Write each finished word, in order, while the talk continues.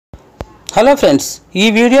Hello friends, ఈ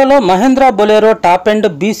వీడియోలో Mahindra Bolero top end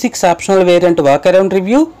B6 optional variant walk around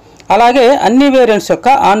review, అలాగే అన్ని వేరియంట్స్ యొక్క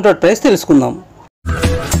ఆన్ రోడ్ ప్రైస్ తెలుసుకుందాం.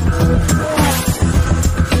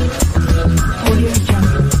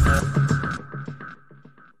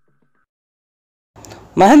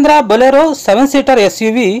 మహీంద్రా బొలెరో 7-సీటర్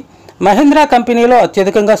SUV మహీంద్రా కంపెనీలో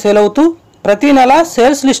అత్యధికంగా సేల్ అవుతూ ప్రతి నెల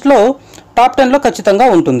సేల్స్ లిస్ట్లో టాప్ 10లో ఖచ్చితంగా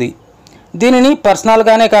ఉంటుంది. దీనిని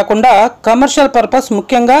పర్సనల్గానే కాకుండా కమర్షియల్ పర్పస్,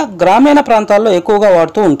 ముఖ్యంగా గ్రామీణ ప్రాంతాల్లో ఎక్కువగా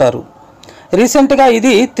వాడుతూ ఉంటారు. రీసెంట్గా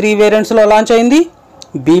ఇది 3 వేరియంట్స్లో లాంచ్ అయింది: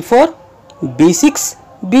 B4, B6,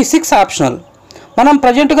 B6 ఆప్షనల్. మనం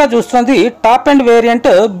ప్రజెంట్గా చూస్తున్నది top end variant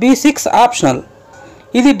B6 optional.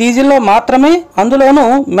 ఇది డీజిల్లో మాత్రమే, అందులోనూ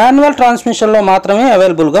మాన్యువల్ ట్రాన్స్మిషన్లో మాత్రమే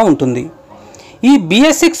అవైలబుల్గా ఉంటుంది. ఈ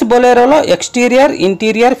BS6 బొలెరోలో ఎక్స్టీరియర్,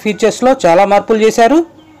 ఇంటీరియర్ ఫీచర్స్లో చాలా మార్పులు చేశారు.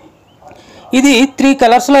 ఇది 3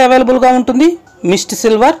 కలర్స్లో అవైలబుల్గా ఉంటుంది: Mist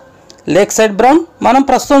silver, lake side brown, మనం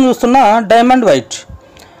ప్రస్తుతం చూస్తున్న డైమండ్ వైట్.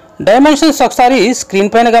 డైమెన్షన్స్ ఒకసారి స్క్రీన్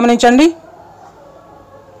పైన గమనించండి.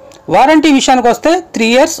 వారంటీ విషయానికి వస్తే 3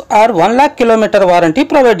 years are 1 lakh kilometre warranty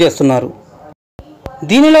provide చేస్తున్నారు.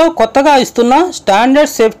 దీనిలో కొత్తగా ఇస్తున్న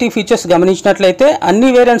స్టాండర్డ్ సేఫ్టీ ఫీచర్స్ గమనించినట్లయితే అన్ని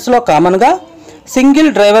వేరియంట్స్లో కామన్గా single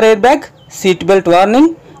driver air bag, seat belt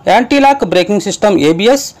warning, anti lock braking system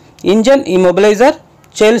ABS, engine immobiliser,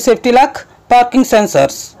 child safety lock, parking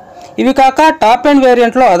sensors. ఇవి కాక టాప్ ఎండ్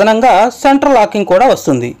వేరియంట్లో అదనంగా సెంట్రల్ లాకింగ్ కూడా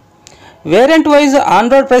వస్తుంది. Variant wise on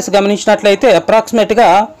road price గమనించినట్లయితే అప్రాక్సిమేట్గా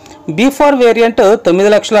B4 variant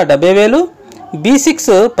 9,70,000, B6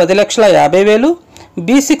 10,50,000,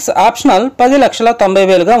 B6 optional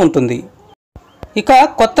 10,90,000గా ఉంటుంది. ఇక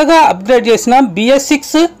కొత్తగా అప్గ్రేడ్ చేసిన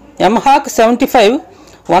BS6 MHAC 75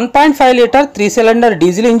 1.5 litre 3 cylinder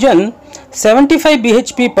diesel engine 75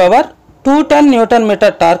 bhp power, 210 Nm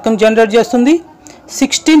torque generate చేస్తుంది.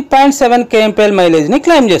 16.7 kmpl మైలేజ్ని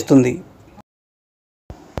క్లెయిమ్ చేస్తుంది.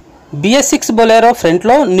 BS6 బొలెరో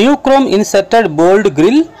ఫ్రంట్లో new chrome inserted bold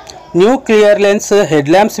grill, new clear lens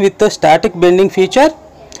head lamps with static bending feature,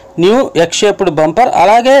 new X shaped bumper,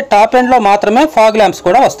 అలాగే top ఎండ్లో మాత్రమే fog lamps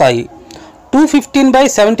కూడా వస్తాయి.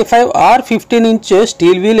 215/75 are 15 inch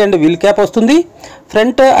steel wheel and wheel cap వస్తుంది.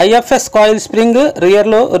 Front IFS coil spring,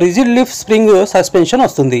 రియర్లో rigid lift spring suspension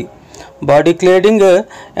వస్తుంది. Body cladding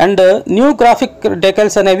and new graphic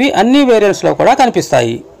డెకల్స్ అనేవి అన్ని వేరియంట్స్లో కూడా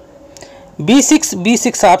కనిపిస్తాయి.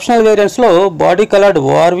 B6 optional వేరియంట్స్లో body coloured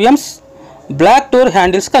ORVMs, black door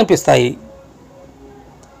handles కనిపిస్తాయి.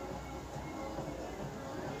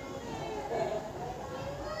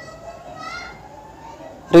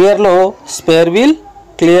 రియర్లో spare wheel,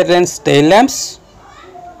 clear lens tile lamps.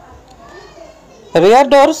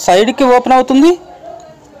 Rear door సైడ్కి open అవుతుంది.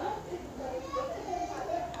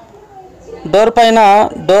 Door పైన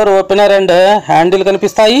door opener and handle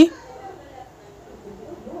కనిపిస్తాయి.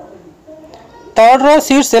 థర్డ్ రో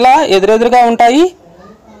సీట్స్ ఇలా ఎదురెదురుగా ఉంటాయి.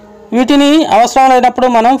 వీటిని అవసరం లేనప్పుడు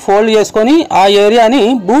మనం ఫోల్డ్ చేసుకొని ఆ ఏరియాని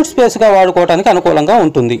బూట్ స్పేస్గా వాడుకోవడానికి అనుకూలంగా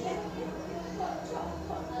ఉంటుంది.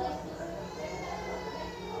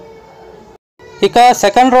 ఇక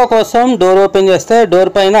సెకండ్ రో కోసం డోర్ ఓపెన్ చేస్తే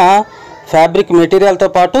డోర్ పైన ఫ్యాబ్రిక్ మెటీరియల్తో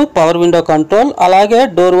పాటు పవర్ విండో కంట్రోల్, అలాగే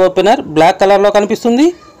డోర్ ఓపెనర్ బ్లాక్ కలర్లో కనిపిస్తుంది.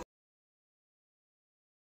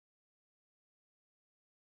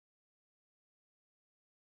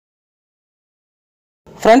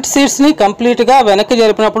 ఫ్రంట్ సీట్స్ని కంప్లీట్గా వెనక్కి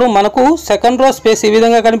జరిపినప్పుడు మనకు సెకండ్ రో స్పేస్ ఈ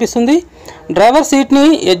విధంగా కనిపిస్తుంది. డ్రైవర్ సీట్ని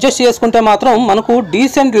అడ్జస్ట్ చేసుకుంటే మాత్రం మనకు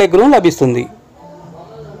డీసెంట్ లెగ్ రూమ్ లభిస్తుంది.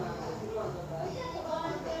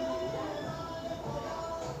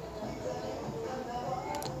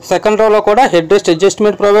 సెకండ్ రోలో కూడా హెడ్ రెస్ట్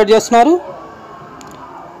అడ్జస్ట్మెంట్ ప్రొవైడ్ చేస్తున్నారు.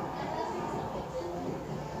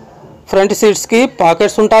 ఫ్రంట్ సీట్స్కి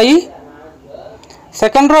పాకెట్స్ ఉంటాయి.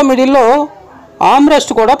 సెకండ్ రో మిడిల్లో ఆర్మ్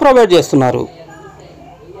రెస్ట్ కూడా ప్రొవైడ్ చేస్తున్నారు.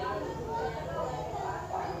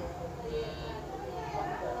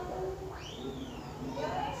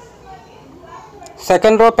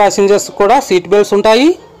 సెకండ్ రో ప్యాసింజర్స్ కూడా సీట్ బెల్ట్స్ ఉంటాయి.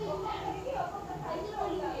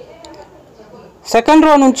 సెకండ్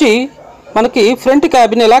రో నుంచి మనకి ఫ్రంట్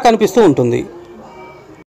క్యాబిన్ ఇలా కనిపిస్తూ ఉంటుంది.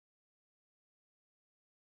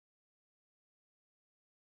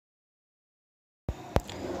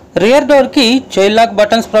 రియర్ డోర్కి చైల్డ్ లాక్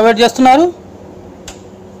బటన్స్ ప్రొవైడ్ చేస్తున్నారు.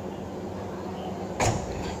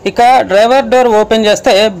 ఇక డ్రైవర్ డోర్ ఓపెన్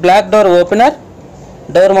చేస్తే black door opener,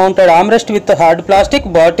 door mounted armrest with hard plastic,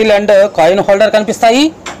 bottle and coin holder కనిపిస్తాయి.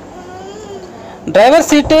 Driver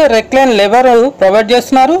seat recline lever provide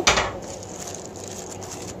చేస్తున్నారు.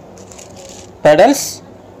 పెడల్స్,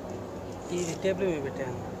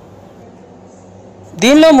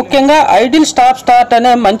 దీనిలో ముఖ్యంగా ఐడిల్ స్టాప్ స్టార్ట్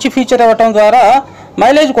అనే మంచి ఫీచర్ ఇవ్వటం ద్వారా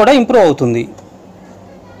మైలేజ్ కూడా ఇంప్రూవ్ అవుతుంది.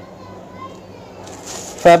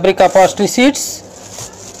 ఫ్యాబ్రిక్ అపాస్ట్రీ సీట్స్,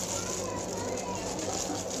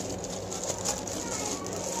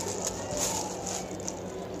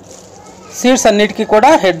 సీట్స్ అన్నిటికీ కూడా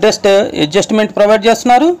హెడ్ రెస్ట్ అడ్జస్ట్మెంట్ ప్రొవైడ్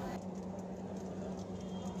చేస్తున్నారు.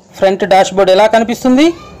 ఫ్రంట్ డాష్ బోర్డ్ ఎలా కనిపిస్తుంది.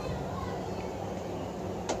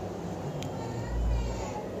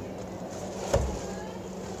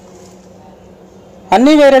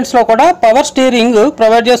 అన్ని వేరియంట్స్లో కూడా పవర్ స్టీరింగ్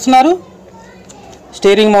ప్రొవైడ్ చేస్తున్నారు.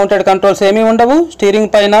 స్టీరింగ్ మౌంటెడ్ కంట్రోల్స్ ఏమీ ఉండవు. స్టీరింగ్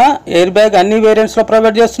పైన ఎయిర్ బ్యాగ్ అన్ని వేరియంట్స్లో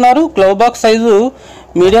ప్రొవైడ్ చేస్తున్నారు. గ్లవ్ బాక్స్ సైజు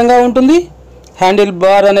మీడియంగా ఉంటుంది. హ్యాండిల్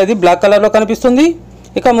బార్ అనేది బ్లాక్ కలర్లో కనిపిస్తుంది.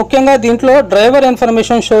 ఇక ముఖ్యంగా దీంట్లో డ్రైవర్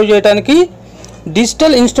ఇన్ఫర్మేషన్ షో చేయడానికి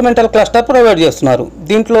డిజిటల్ ఇన్స్ట్రుమెంటల్ క్లస్టర్ ప్రొవైడ్ చేస్తున్నారు.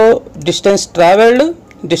 దీంట్లో distance travelled,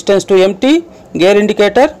 distance to empty, gear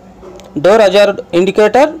indicator, door Azhar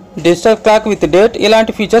indicator, digital clock with date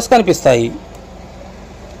ఇలాంటి ఫీచర్స్ కనిపిస్తాయి.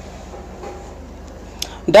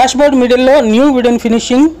 డాష్బోర్డ్ మిడిల్లో new wooden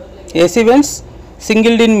finishing, AC vents,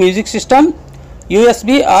 single DIN music system,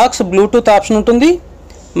 USB aux Bluetooth option ఉంటుంది.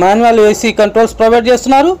 Manual AC controls provide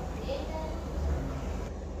చేస్తున్నారు.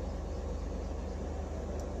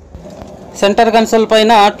 Centre console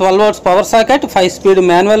పైన 12 volts power socket, 5 speed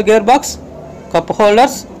manual gear box, cup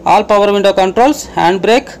holders, all power window controls, hand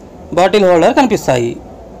brake, bottle holder కనిపిస్తాయి.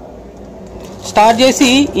 Start చేసి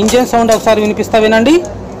engine sound ఒకసారి వినిపిస్తా వినండి.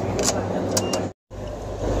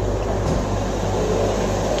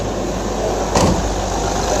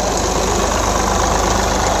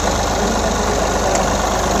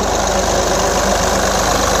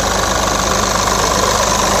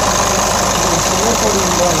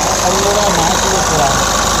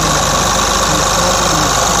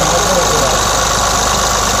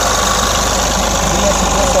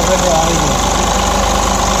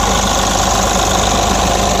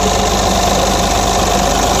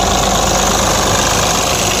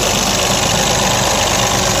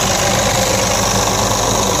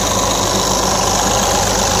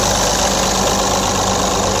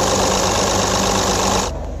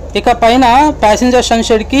 ఇక పైన ప్యాసింజర్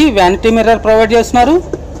సన్షెడ్కి వ్యానిటీ మిర్రర్ ప్రొవైడ్ చేస్తున్నారు.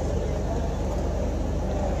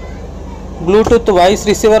 Bluetooth voice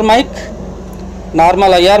receiver mic,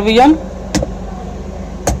 normal IRVM,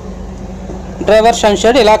 driver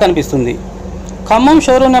సన్షెడ్ ఇలా కనిపిస్తుంది. ఖమ్మం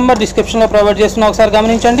షోరూమ్ నెంబర్ డిస్క్రిప్షన్లో ప్రొవైడ్ చేస్తున్నా, ఒకసారి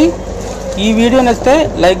గమనించండి. ఈ వీడియో నచ్చితే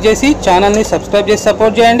లైక్ చేసి ఛానల్ని సబ్స్క్రైబ్ చేసి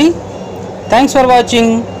సపోర్ట్ చేయండి. Thanks for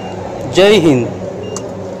watching. జై హింద్.